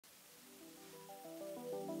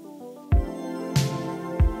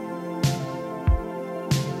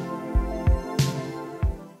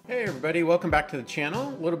everybody, welcome back to the channel.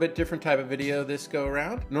 A little bit different type of video this go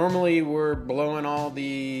around. Normally we're blowing all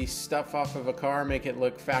the stuff off of a car, make it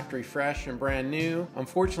look factory fresh and brand new.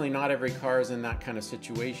 Unfortunately, not every car is in that kind of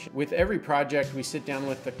situation. With every project, we sit down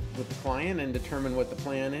with the client and determine what the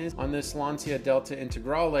plan is. On this Lancia Delta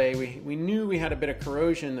Integrale, we knew we had a bit of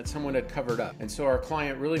corrosion that someone had covered up. And so our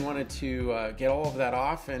client really wanted to get all of that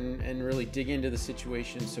off and really dig into the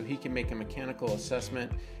situation so he can make a mechanical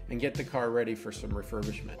assessment and get the car ready for some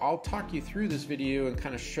refurbishment. I'll talk you through this video and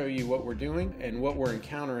kind of show you what we're doing and what we're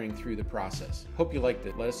encountering through the process. Hope you liked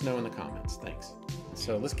it. Let us know in the comments. Thanks.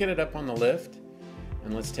 So let's get it up on the lift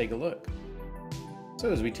and let's take a look.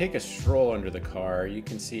 So as we take a stroll under the car, you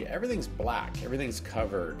can see everything's black, everything's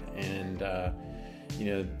covered, and you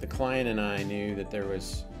know, the client and I knew that there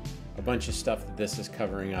was a bunch of stuff that this is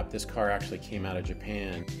covering up. This car actually came out of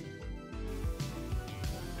Japan.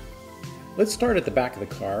 Let's start at the back of the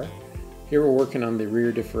car. Here we're working on the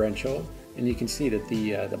rear differential, and you can see that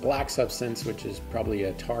the black substance, which is probably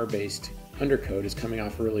a tar-based undercoat, is coming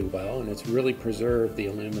off really well, and it's really preserved the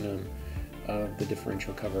aluminum of the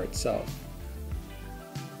differential cover itself.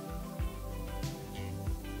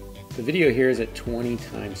 The video here is at 20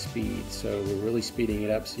 times speed, so we're really speeding it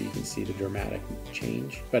up so you can see the dramatic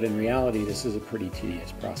change. But in reality, this is a pretty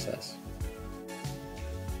tedious process.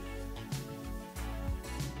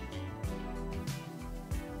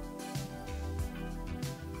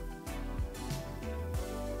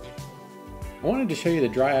 I wanted to show you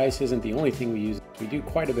that dry ice isn't the only thing we use. We do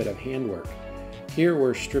quite a bit of handwork. Here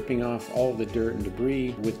we're stripping off all of the dirt and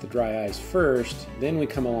debris with the dry ice first, then we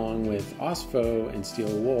come along with OSPHO and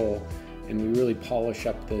steel wool, and we really polish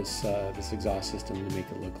up this exhaust system to make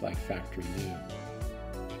it look like factory new.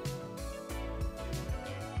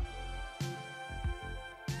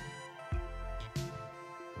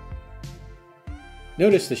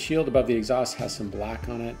 Notice the shield above the exhaust has some black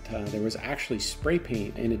on it. There was actually spray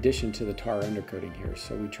paint in addition to the tar undercoating here,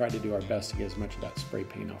 so we tried to do our best to get as much of that spray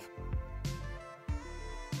paint off.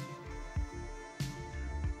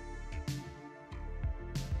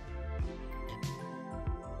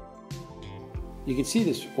 You can see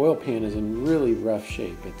this oil pan is in really rough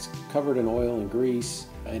shape. It's covered in oil and grease,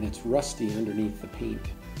 and it's rusty underneath the paint.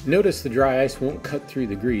 Notice the dry ice won't cut through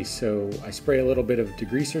the grease, so I spray a little bit of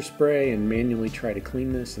degreaser spray and manually try to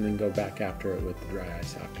clean this and then go back after it with the dry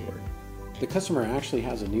ice afterward. The customer actually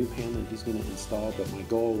has a new pan that he's going to install, but my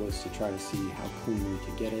goal was to try to see how clean we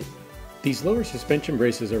could get it. These lower suspension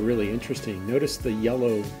braces are really interesting. Notice the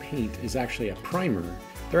yellow paint is actually a primer.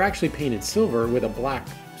 They're actually painted silver with a black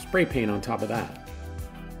spray paint on top of that.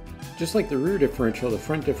 Just like the rear differential, the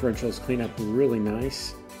front differentials clean up really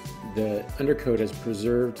nice. The undercoat has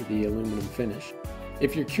preserved the aluminum finish.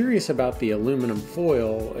 If you're curious about the aluminum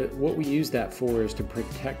foil, what we use that for is to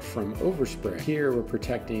protect from overspray. Here we're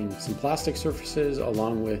protecting some plastic surfaces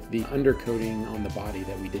along with the undercoating on the body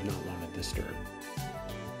that we did not want to disturb.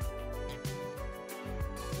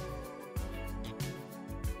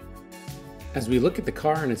 As we look at the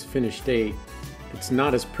car in its finished state, it's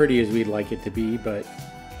not as pretty as we'd like it to be, but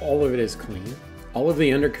all of it is clean. All of the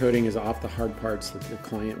undercoating is off the hard parts that the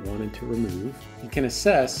client wanted to remove. You can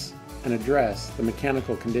assess and address the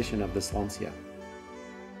mechanical condition of this Lancia.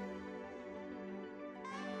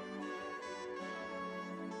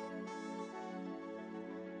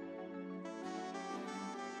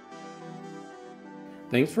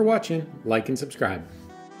 Thanks for watching. Like and subscribe.